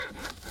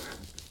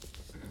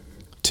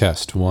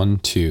Test. 1,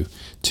 2.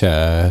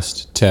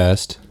 Test,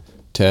 test,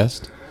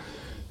 test,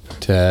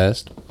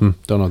 test.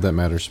 Don't know if that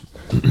matters.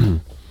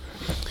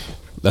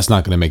 That's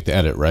not going to make the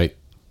edit, right?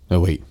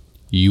 Oh, wait.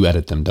 You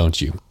edit them, don't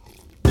you?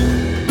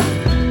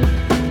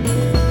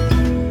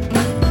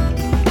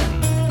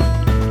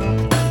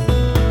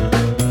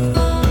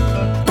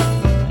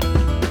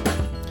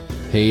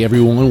 Hey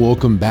everyone,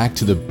 welcome back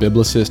to the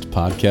Biblicist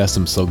Podcast.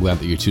 I'm so glad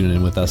that you're tuning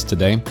in with us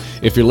today.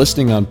 If you're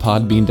listening on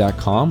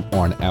podbean.com or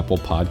on Apple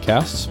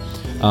Podcasts,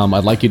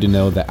 I'd like you to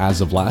know that as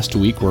of last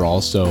week, we're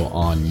also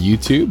on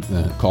YouTube,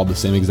 called the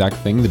same exact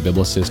thing, the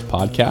Biblicist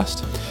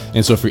Podcast.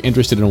 And so if you're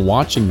interested in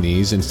watching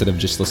these, instead of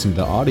just listening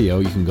to the audio,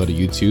 you can go to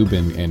YouTube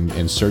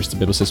and search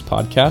the Biblicist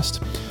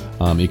Podcast.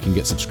 You can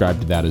get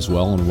subscribed to that as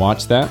well and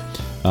watch that.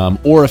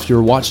 Or if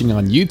you're watching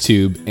on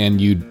YouTube and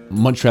you'd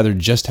much rather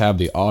just have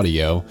the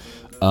audio,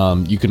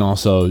 you can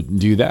also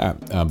do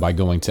that by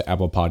going to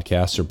Apple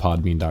Podcasts or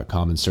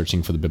podbean.com and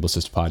searching for the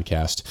Biblicist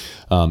Podcast.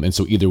 And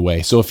so either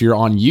way. So if you're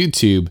on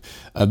YouTube,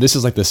 this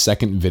is like the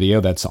second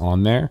video that's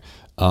on there.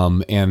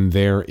 And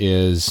there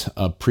is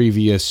a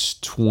previous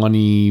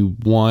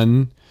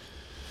 21,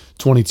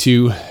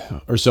 22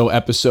 or so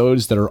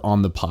episodes that are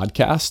on the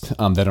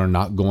podcast that are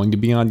not going to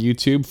be on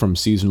YouTube from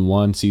season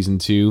 1, season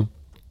 2.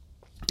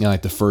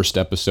 Like the first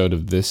episode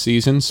of this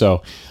season.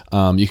 So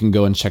you can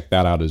go and check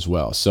that out as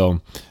well. So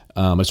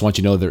I just want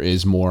you to know there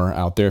is more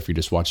out there if you're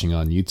just watching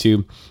on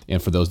YouTube.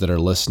 And for those that are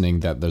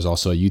listening, that there's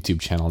also a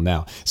YouTube channel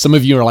now. Some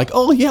of you are like,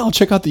 oh yeah, I'll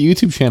check out the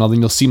YouTube channel. Then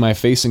you'll see my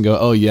face and go,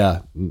 oh yeah,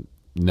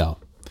 no.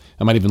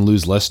 I might even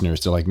lose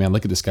listeners. They're like, man,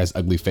 look at this guy's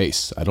ugly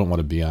face. I don't want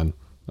to be on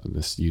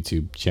this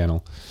YouTube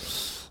channel.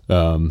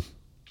 I'm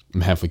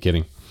halfway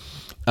kidding.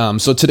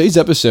 So today's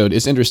episode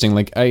is interesting.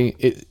 Like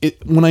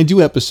when I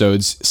do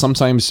episodes,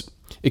 sometimes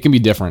it can be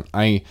different.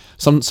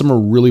 Some are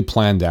really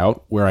planned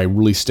out where I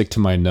really stick to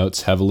my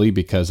notes heavily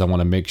because I want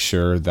to make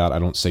sure that I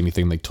don't say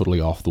anything like totally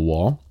off the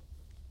wall.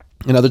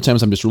 And other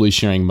times I'm just really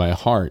sharing my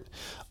heart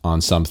on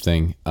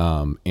something.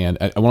 And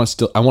I want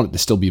it to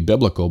still be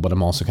biblical, but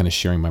I'm also kind of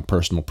sharing my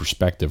personal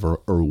perspective or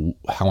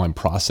how I'm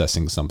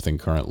processing something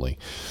currently.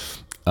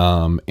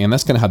 And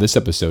that's kind of how this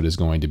episode is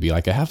going to be.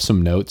 Like I have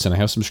some notes and I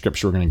have some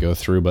scripture we're going to go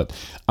through, but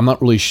I'm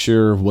not really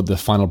sure what the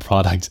final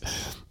product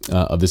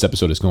of this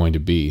episode is going to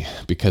be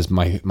because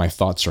my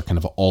thoughts are kind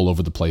of all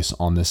over the place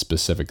on this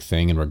specific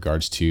thing in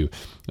regards to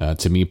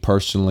me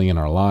personally in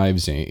our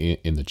lives,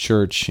 in the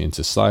church, in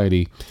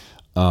society.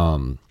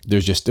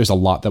 There's a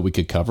lot that we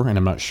could cover, and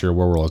I'm not sure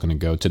where we're all going to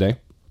go today.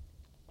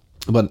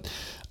 But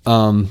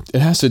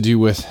it has to do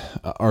with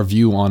our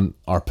view on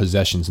our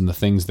possessions and the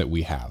things that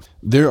we have.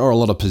 There are a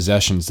lot of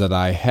possessions that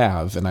I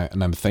have, and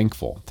I'm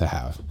thankful to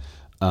have.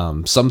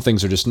 Some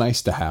things are just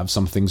nice to have.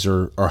 Some things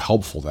are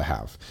helpful to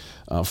have.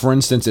 For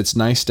instance, it's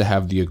nice to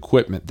have the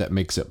equipment that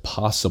makes it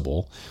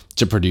possible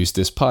to produce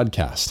this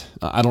podcast.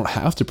 I don't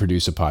have to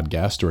produce a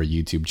podcast or a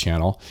YouTube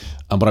channel,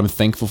 but I'm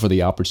thankful for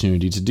the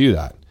opportunity to do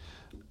that.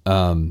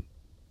 And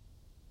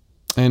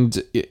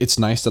it's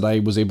nice that I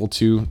was able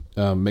to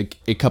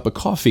make a cup of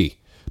coffee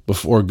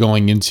before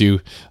going into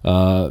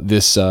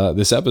this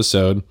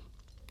episode.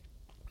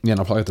 Yeah,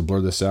 and I'll probably have to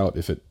blur this out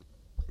if it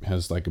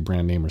has like a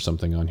brand name or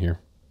something on here.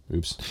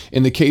 Oops.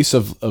 In the case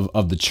of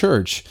the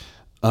church,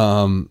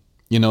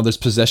 there's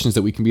possessions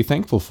that we can be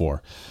thankful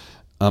for.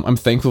 I'm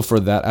thankful for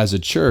that as a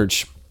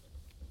church,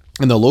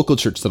 in the local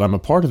church that I'm a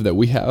part of, that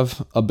we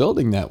have a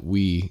building that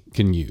we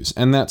can use,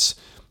 and that's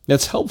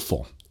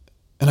helpful.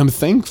 And I'm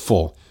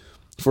thankful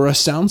for a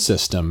sound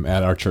system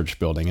at our church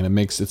building, and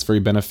it's very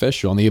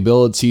beneficial. And the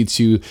ability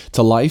to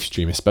live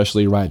stream,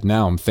 especially right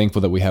now, I'm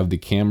thankful that we have the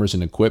cameras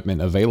and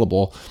equipment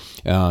available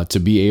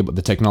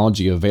the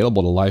technology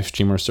available to live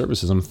stream our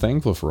services. I'm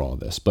thankful for all of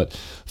this. But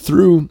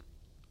through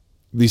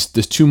this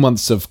 2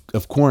 months of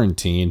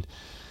quarantine,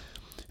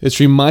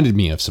 it's reminded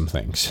me of some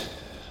things.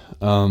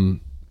 The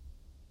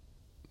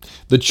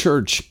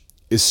church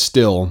is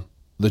still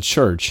the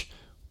church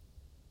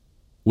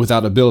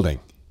without a building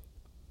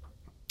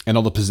and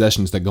all the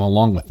possessions that go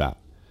along with that.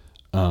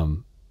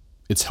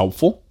 It's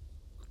helpful,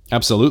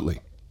 absolutely.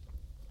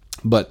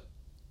 But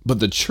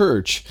the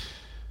church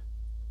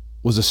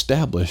was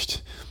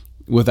established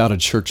without a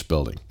church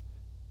building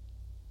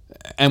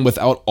and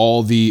without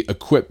all the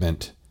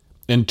equipment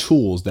and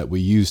tools that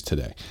we use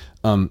today.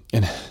 And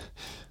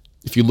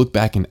if you look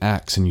back in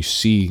Acts and you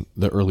see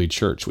the early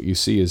church, what you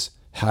see is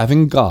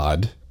having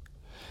God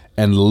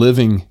and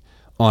living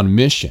on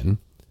mission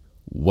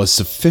was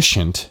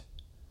sufficient,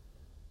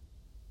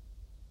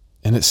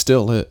 and it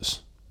still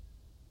is.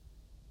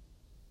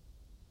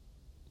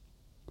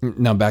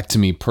 Now back to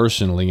me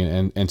personally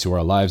and to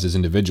our lives as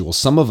individuals.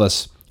 Some of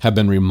us have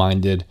been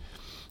reminded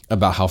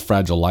about how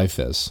fragile life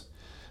is.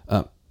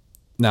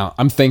 Now,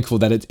 I'm thankful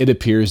that it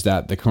appears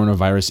that the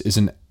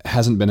coronavirus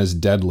hasn't been as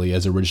deadly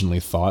as originally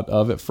thought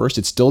of at first.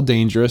 It's still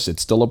dangerous.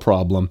 It's still a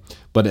problem,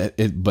 but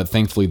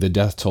thankfully the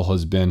death toll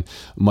has been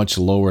much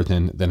lower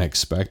than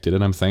expected,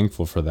 and I'm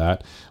thankful for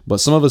that. But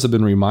some of us have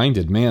been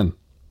reminded, man,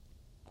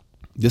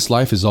 this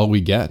life is all we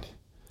get.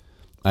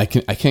 I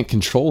can't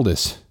control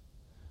this.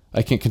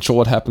 I can't control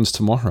what happens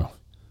tomorrow.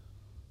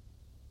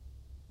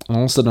 And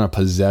all of a sudden our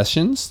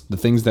possessions, the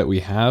things that we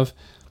have,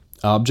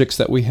 objects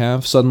that we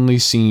have, suddenly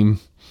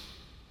seem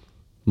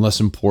less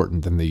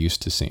important than they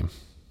used to seem.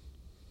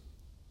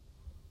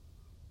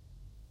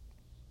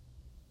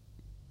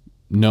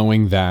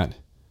 Knowing that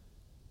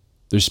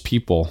there's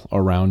people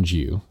around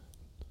you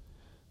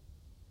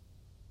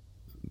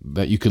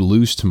that you could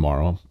lose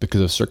tomorrow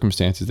because of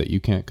circumstances that you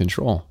can't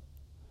control,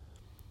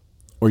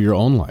 or your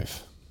own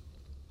life.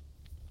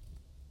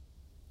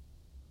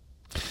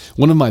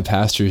 One of my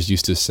pastors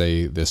used to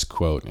say this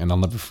quote, and I'll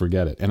never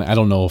forget it. And I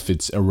don't know if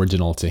it's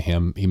original to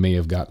him. He may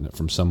have gotten it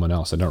from someone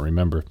else. I don't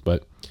remember.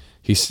 But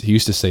he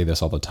used to say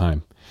this all the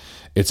time.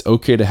 It's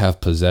okay to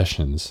have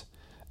possessions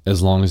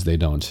as long as they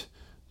don't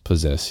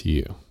possess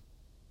you.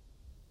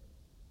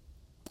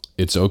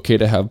 It's okay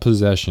to have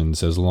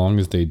possessions as long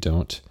as they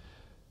don't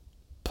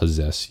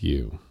possess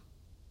you.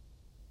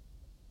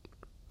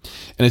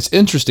 And it's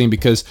interesting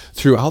because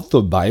throughout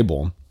the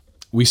Bible,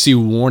 we see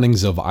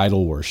warnings of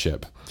idol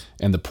worship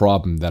and the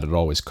problem that it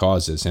always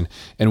causes.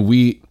 And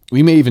we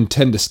may even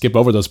tend to skip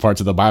over those parts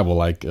of the Bible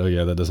like, oh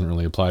yeah, that doesn't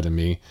really apply to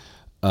me.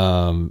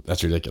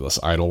 That's ridiculous.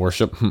 Idol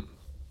worship.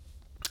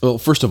 Well,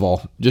 first of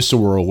all, just so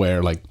we're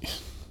aware, like,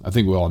 I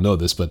think we all know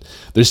this, but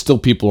there's still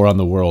people around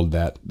the world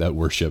that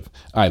worship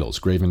idols,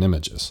 graven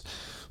images.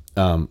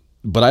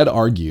 But I'd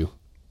argue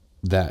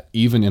that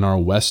even in our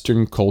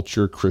Western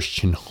culture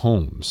Christian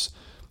homes,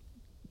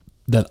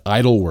 that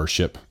idol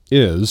worship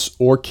is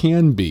or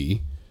can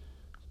be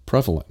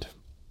prevalent.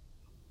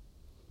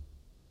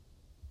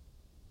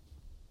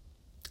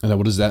 And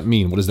what does that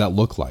mean? What does that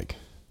look like?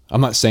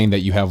 I'm not saying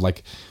that you have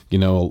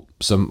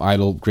some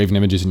idol graven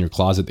images in your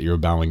closet that you're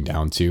bowing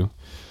down to.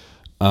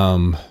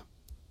 But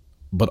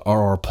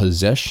are our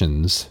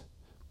possessions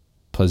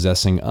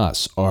possessing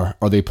us? Are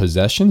they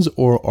possessions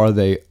or are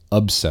they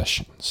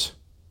obsessions?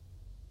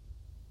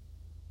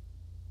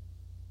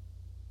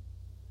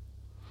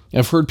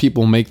 I've heard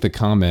people make the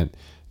comment,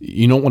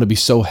 you don't want to be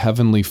so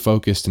heavenly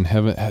focused and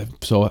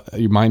so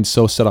your mind's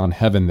so set on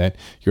heaven that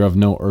you're of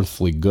no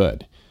earthly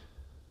good.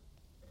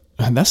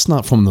 And that's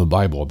not from the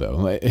Bible,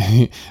 though.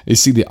 You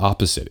see the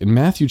opposite. In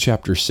Matthew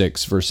chapter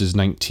 6, verses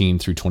 19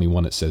 through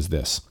 21, it says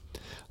this,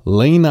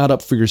 "Lay not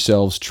up for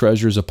yourselves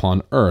treasures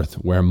upon earth,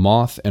 where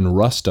moth and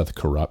rust doth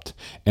corrupt,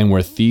 and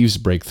where thieves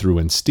break through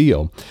and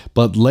steal.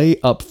 But lay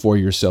up for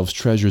yourselves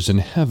treasures in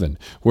heaven,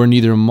 where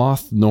neither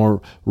moth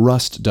nor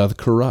rust doth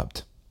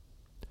corrupt,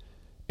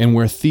 and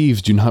where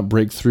thieves do not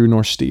break through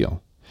nor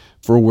steal.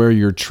 For where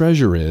your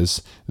treasure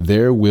is,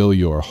 there will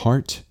your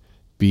heart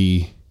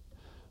be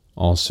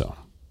also."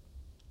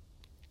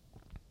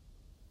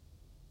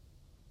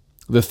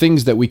 The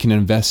things that we can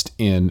invest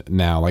in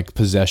now, like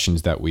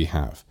possessions that we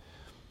have,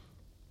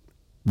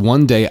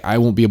 one day I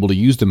won't be able to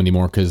use them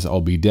anymore because I'll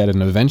be dead,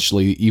 and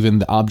eventually even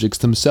the objects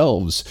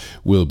themselves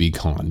will be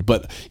gone.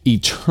 But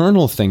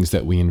eternal things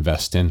that we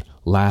invest in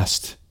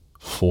last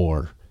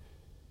for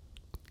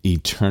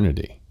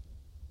eternity.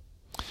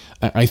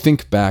 I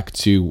think back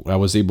to, I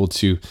was able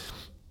to,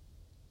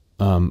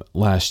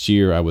 last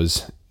year I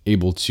was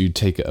able to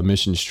take a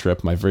missions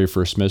trip, my very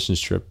first missions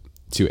trip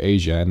to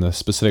Asia, and the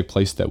specific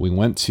place that we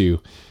went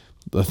to,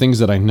 the things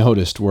that I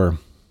noticed were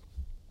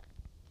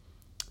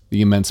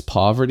the immense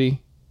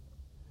poverty,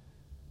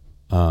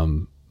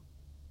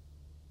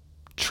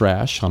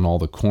 trash on all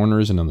the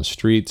corners and on the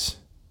streets,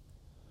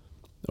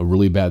 a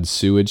really bad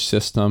sewage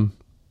system,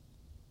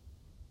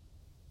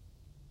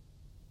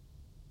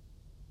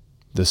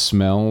 the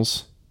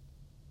smells,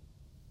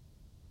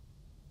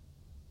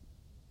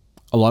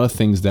 a lot of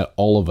things that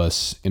all of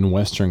us in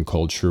Western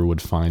culture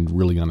would find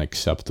really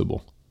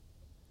unacceptable.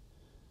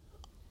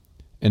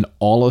 And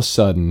all of a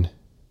sudden,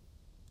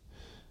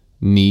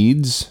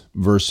 needs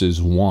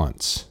versus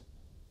wants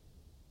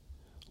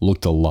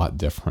looked a lot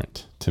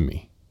different to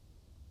me.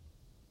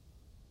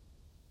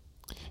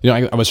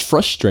 I was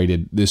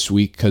frustrated this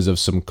week because of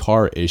some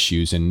car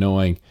issues and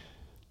knowing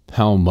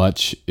how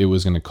much it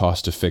was going to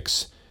cost to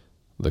fix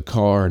the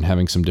car and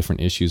having some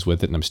different issues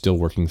with it. And I'm still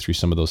working through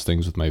some of those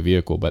things with my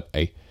vehicle, but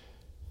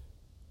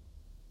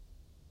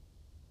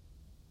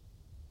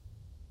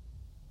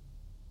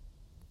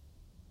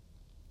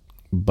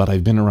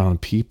I've been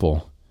around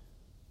people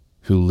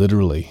who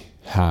literally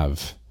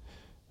have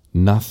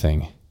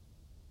nothing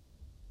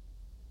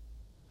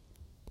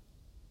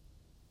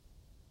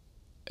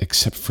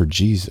except for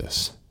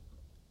Jesus.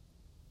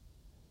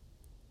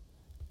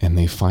 And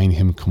they find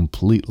him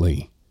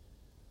completely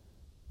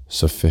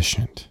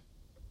sufficient.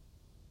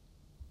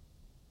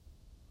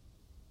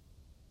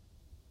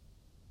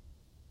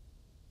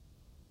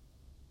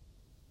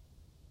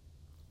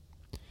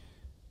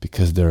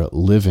 Because they're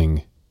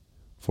living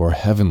for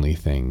heavenly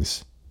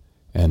things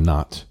and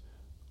not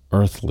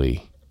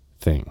earthly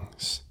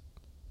things.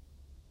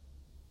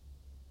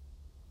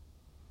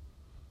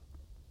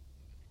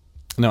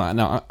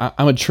 Now,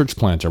 I'm a church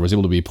planter. I was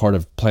able to be part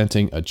of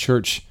planting a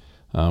church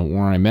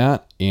where I'm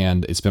at,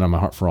 and it's been on my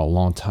heart for a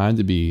long time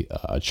to be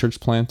a church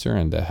planter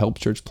and to help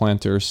church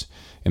planters,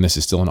 and this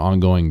is still an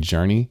ongoing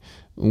journey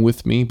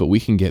with me, but we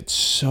can get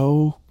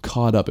so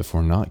caught up, if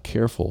we're not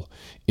careful,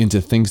 into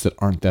things that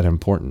aren't that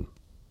important.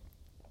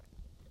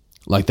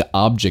 Like the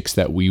objects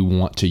that we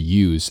want to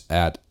use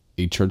at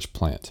a church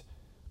plant.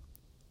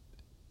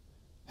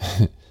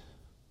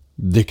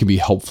 There can be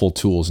helpful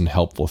tools and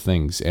helpful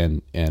things,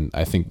 and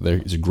I think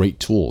there's great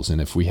tools, and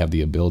if we have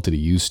the ability to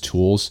use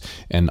tools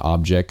and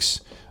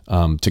objects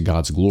to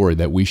God's glory,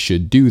 that we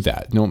should do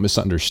that. Don't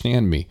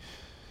misunderstand me,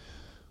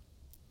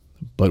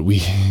 but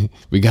we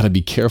got to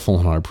be careful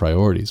in our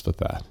priorities with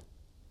that.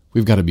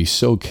 We've got to be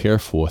so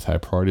careful with our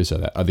priorities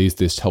of that. Are these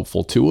this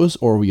helpful to us,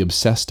 or are we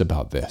obsessed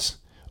about this?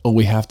 Oh,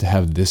 we have to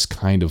have this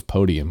kind of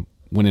podium,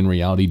 when in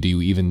reality, do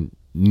you even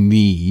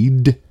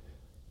need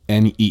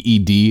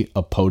NEED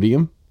a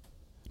podium?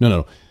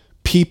 No.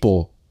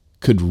 People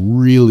could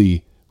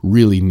really,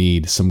 really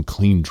need some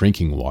clean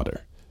drinking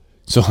water.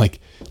 So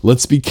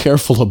let's be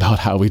careful about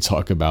how we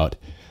talk about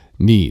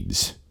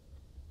needs.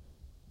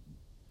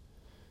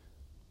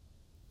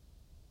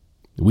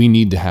 We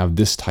need to have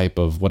this type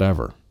of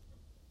whatever.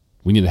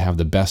 We need to have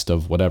the best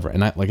of whatever.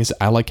 And like I said,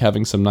 I like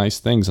having some nice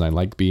things, and I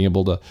like being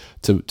able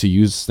to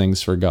use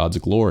things for God's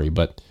glory.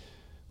 But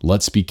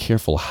let's be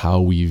careful how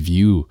we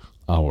view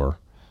our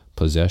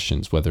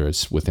possessions, whether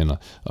it's within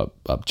a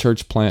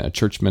church plant, a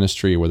church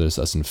ministry, or whether it's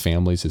us in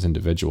families as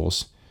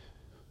individuals.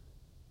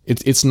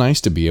 It's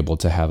nice to be able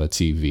to have a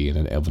TV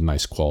and have a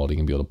nice quality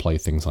and be able to play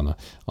things on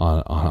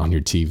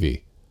your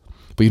TV,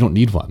 but you don't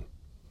need one.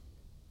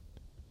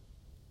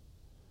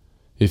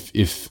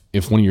 If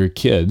one of your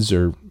kids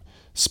or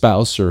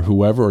spouse or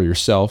whoever or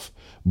yourself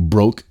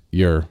broke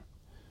your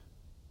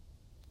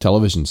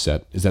television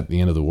set, is that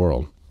the end of the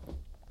world?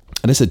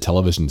 And I said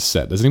television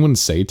set. Does anyone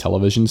say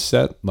television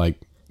set?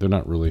 They're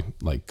not really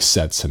like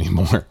sets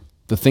anymore.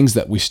 The things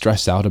that we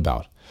stress out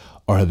about,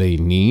 are they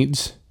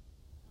needs,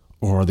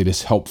 or are they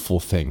just helpful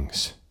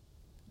things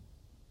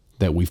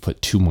that we've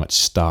put too much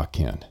stock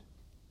in?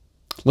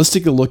 Let's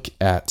take a look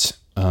at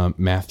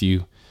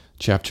Matthew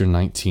chapter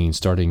 19,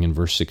 starting in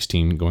verse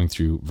 16, going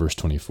through verse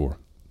 24.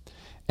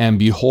 And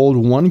behold,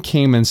 one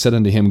came and said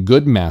unto him,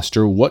 Good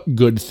master, what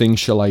good thing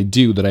shall I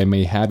do that I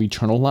may have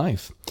eternal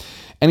life?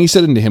 And he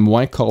said unto him,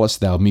 Why callest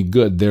thou me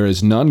good? There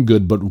is none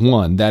good but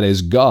one, that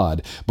is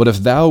God. But if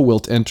thou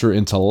wilt enter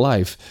into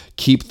life,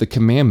 keep the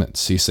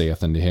commandments. He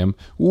saith unto him,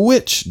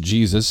 Which?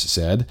 Jesus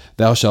said,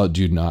 Thou shalt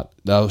do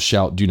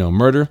no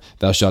murder,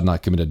 thou shalt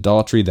not commit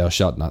adultery, thou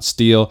shalt not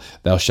steal,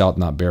 thou shalt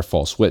not bear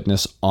false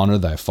witness, honor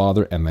thy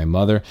father and thy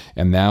mother,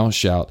 and thou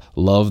shalt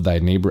love thy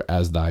neighbor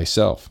as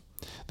thyself.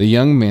 The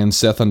young man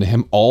saith unto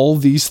him, All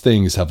these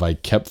things have I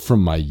kept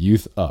from my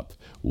youth up.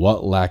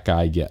 What lack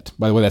I yet?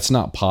 By the way, that's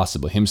not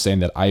possible. Him saying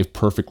that I've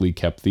perfectly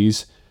kept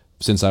these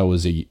since I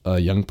was a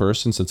young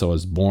person, since I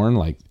was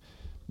born,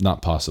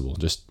 not possible,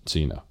 just so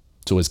you know.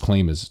 So his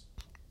claim is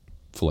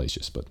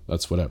fallacious, but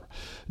that's whatever.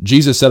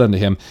 Jesus said unto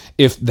him,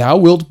 If thou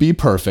wilt be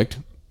perfect,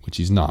 which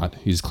he's not,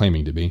 he's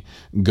claiming to be,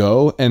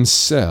 go and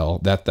sell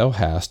that thou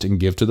hast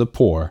and give to the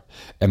poor,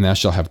 and thou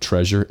shalt have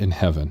treasure in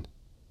heaven,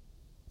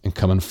 and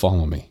come and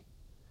follow me.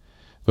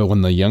 But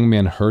when the young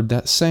man heard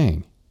that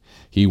saying,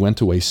 he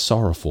went away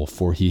sorrowful,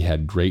 for he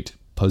had great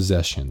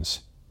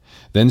possessions.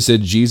 Then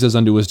said Jesus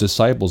unto his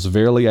disciples,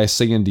 Verily I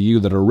say unto you,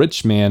 that a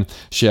rich man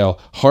shall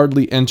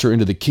hardly enter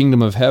into the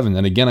kingdom of heaven.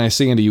 And again I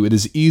say unto you, it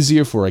is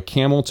easier for a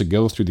camel to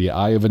go through the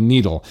eye of a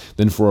needle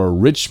than for a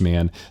rich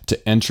man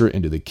to enter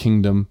into the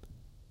kingdom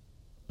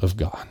of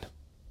God.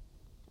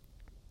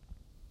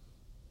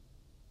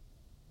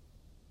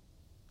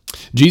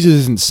 Jesus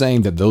isn't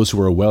saying that those who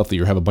are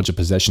wealthy or have a bunch of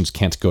possessions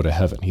can't go to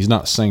heaven. He's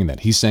not saying that.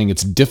 He's saying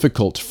it's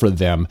difficult for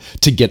them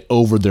to get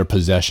over their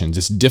possessions.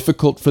 It's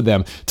difficult for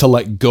them to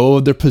let go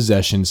of their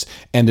possessions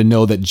and to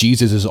know that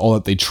Jesus is all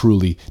that they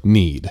truly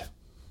need.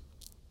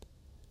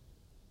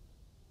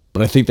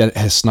 But I think that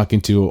has snuck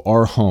into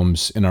our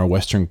homes, in our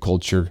Western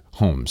culture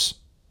homes.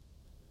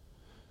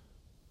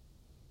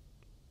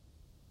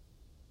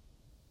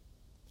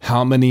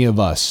 How many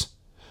of us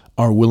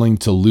are willing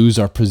to lose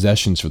our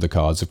possessions for the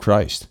cause of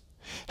Christ?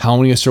 How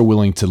many of us are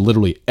willing to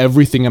literally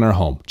everything in our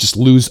home, just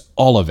lose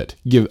all of it,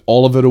 give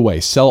all of it away,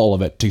 sell all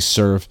of it to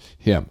serve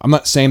Him? I'm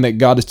not saying that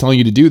God is telling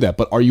you to do that,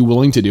 but are you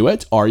willing to do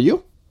it? Are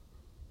you?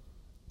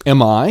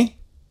 Am I?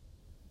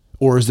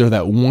 Or is there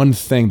that one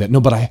thing that,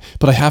 no, but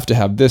I have to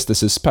have this.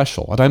 This is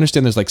special. And I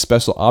understand there's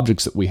special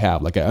objects that we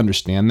have. I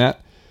understand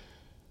that.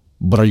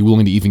 But are you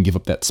willing to even give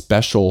up that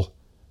special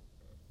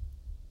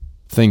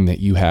thing that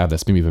you have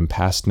that's maybe been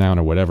passed down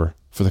or whatever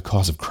for the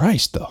cause of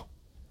Christ, though?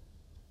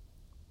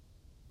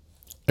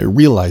 I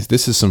realize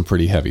this is some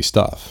pretty heavy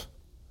stuff.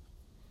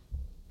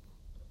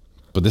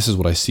 But this is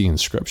what I see in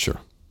Scripture.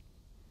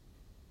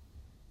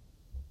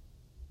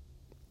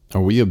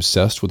 Are we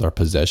obsessed with our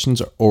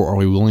possessions, or are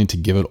we willing to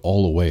give it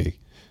all away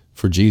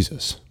for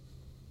Jesus?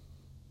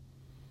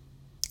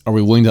 Are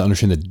we willing to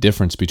understand the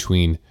difference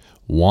between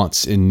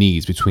wants and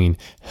needs, between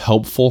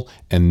helpful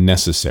and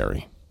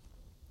necessary?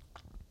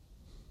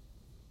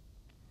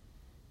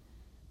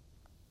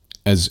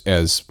 As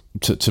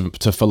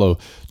to fellow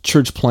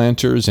church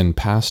planters and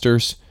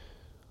pastors,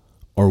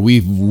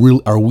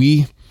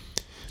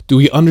 do Do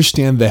we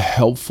understand the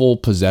helpful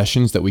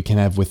possessions that we can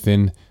have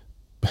within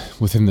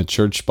the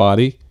church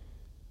body?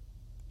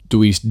 Do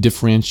we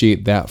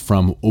differentiate that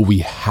from, oh,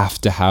 we have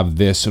to have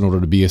this in order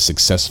to be a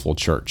successful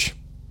church?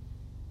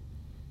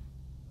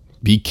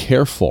 Be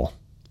careful.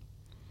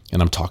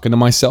 And I'm talking to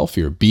myself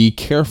here. Be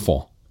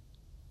careful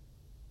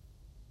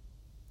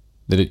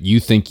that you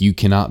think you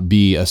cannot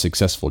be a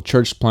successful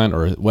church plant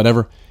or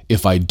whatever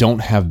if I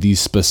don't have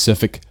these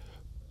specific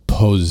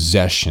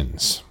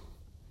possessions.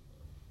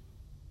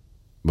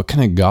 What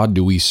kind of God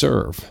do we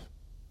serve?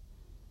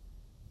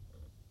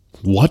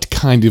 What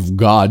kind of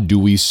God do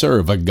we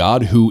serve? A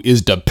God who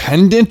is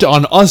dependent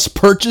on us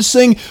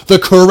purchasing the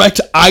correct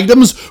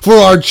items for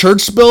our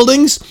church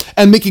buildings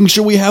and making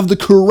sure we have the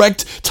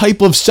correct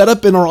type of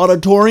setup in our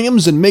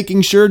auditoriums and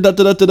making sure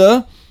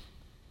da-da-da-da-da?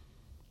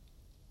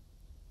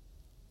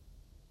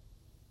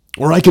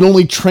 Or I can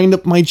only train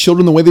up my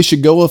children the way they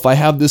should go if I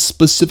have this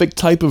specific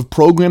type of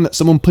program that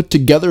someone put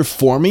together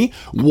for me?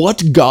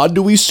 What God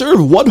do we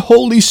serve? What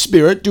Holy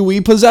Spirit do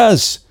we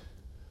possess?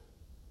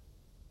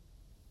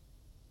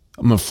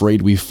 I'm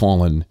afraid we've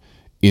fallen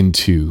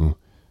into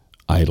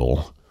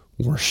idol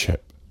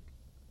worship.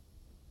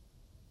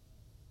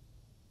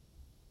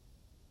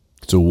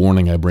 It's a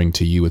warning I bring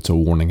to you. It's a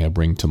warning I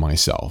bring to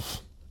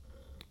myself.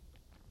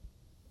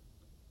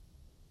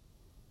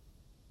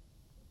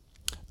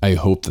 I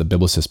hope the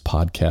Biblicist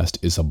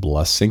podcast is a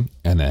blessing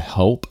and a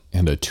help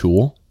and a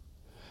tool,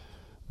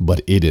 but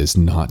it is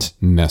not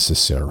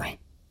necessary.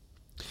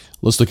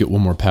 Let's look at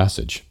one more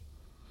passage.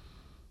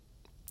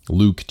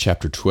 Luke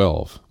chapter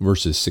 12,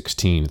 verses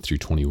 16 through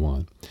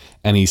 21.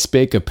 And he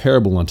spake a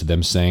parable unto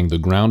them, saying, The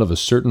ground of a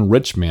certain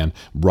rich man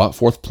brought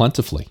forth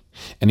plentifully.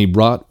 And he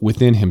thought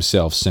within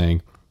himself,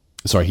 saying,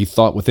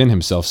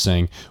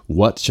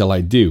 What shall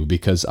I do?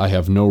 Because I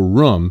have no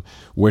room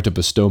where to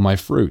bestow my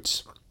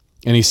fruits.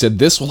 And he said,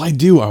 This will I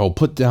do. I will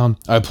pull down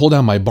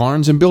my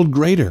barns and build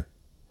greater.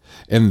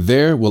 And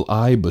there will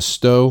I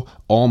bestow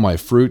all my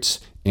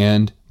fruits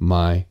and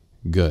my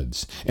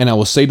goods. And I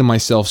will say to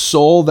myself,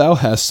 Soul, thou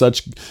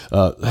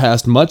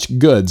hast much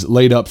goods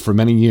laid up for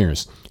many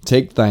years.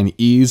 Take thine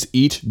ease,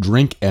 eat,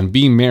 drink, and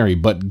be merry.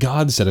 But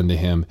God said unto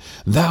him,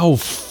 Thou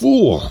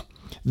fool,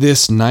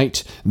 this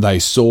night thy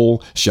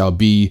soul shall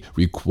be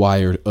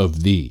required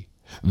of thee.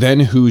 Then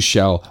whose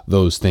shall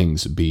those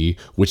things be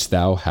which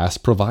thou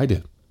hast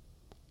provided?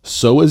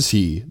 So is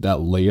he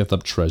that layeth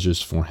up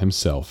treasures for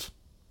himself,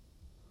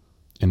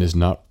 and is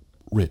not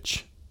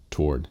rich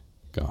toward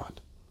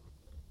God.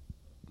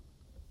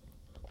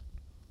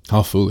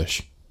 How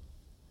foolish.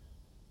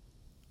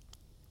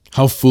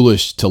 How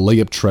foolish to lay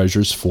up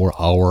treasures for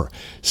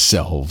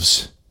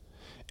ourselves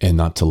and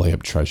not to lay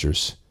up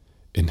treasures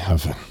in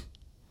heaven.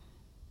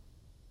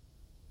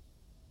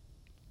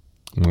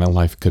 My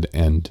life could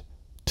end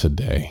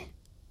today.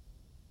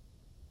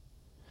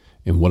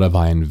 And what have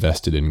I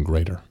invested in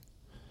greater?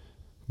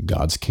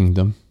 God's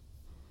kingdom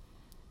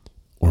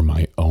or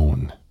my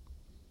own?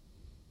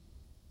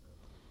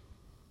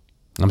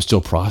 I'm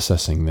still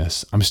processing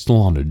this. I'm still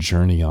on a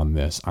journey on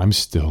this. I'm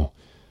still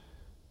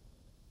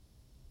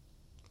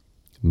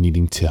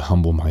needing to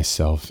humble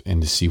myself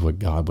and to see what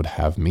God would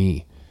have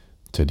me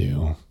to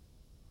do.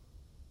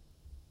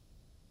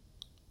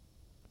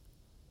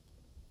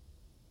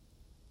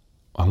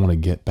 I want to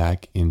get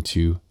back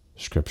into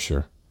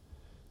Scripture.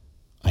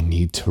 I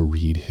need to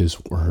read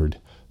His Word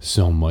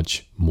so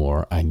much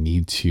more. I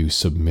need to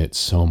submit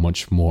so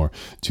much more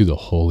to the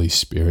Holy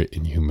Spirit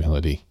in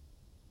humility.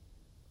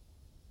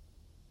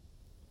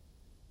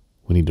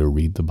 We need to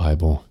read the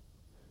Bible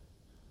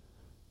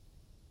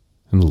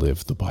and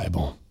live the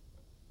Bible.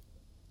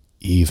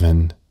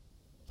 Even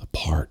the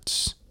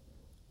parts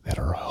that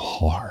are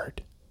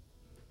hard.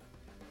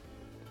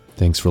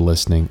 Thanks for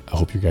listening. I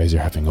hope you guys are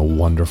having a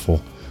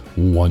wonderful,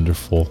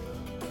 wonderful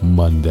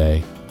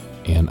Monday.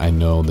 And I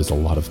know there's a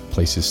lot of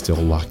places still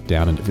locked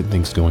down and different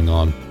things going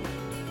on,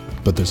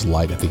 but there's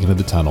light at the end of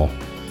the tunnel.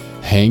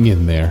 Hang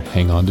in there.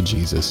 Hang on to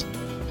Jesus.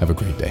 Have a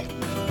great day.